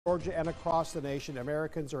Georgia and across the nation,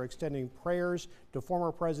 Americans are extending prayers to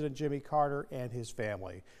former President Jimmy Carter and his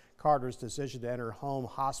family. Carter's decision to enter home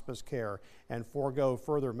hospice care and forego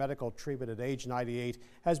further medical treatment at age 98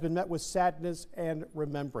 has been met with sadness and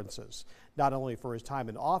remembrances, not only for his time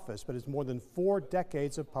in office, but his more than 4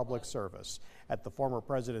 decades of public service. At the former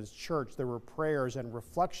president's church, there were prayers and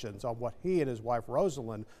reflections on what he and his wife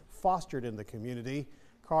Rosalind fostered in the community.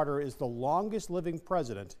 Carter is the longest living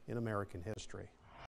president in American history.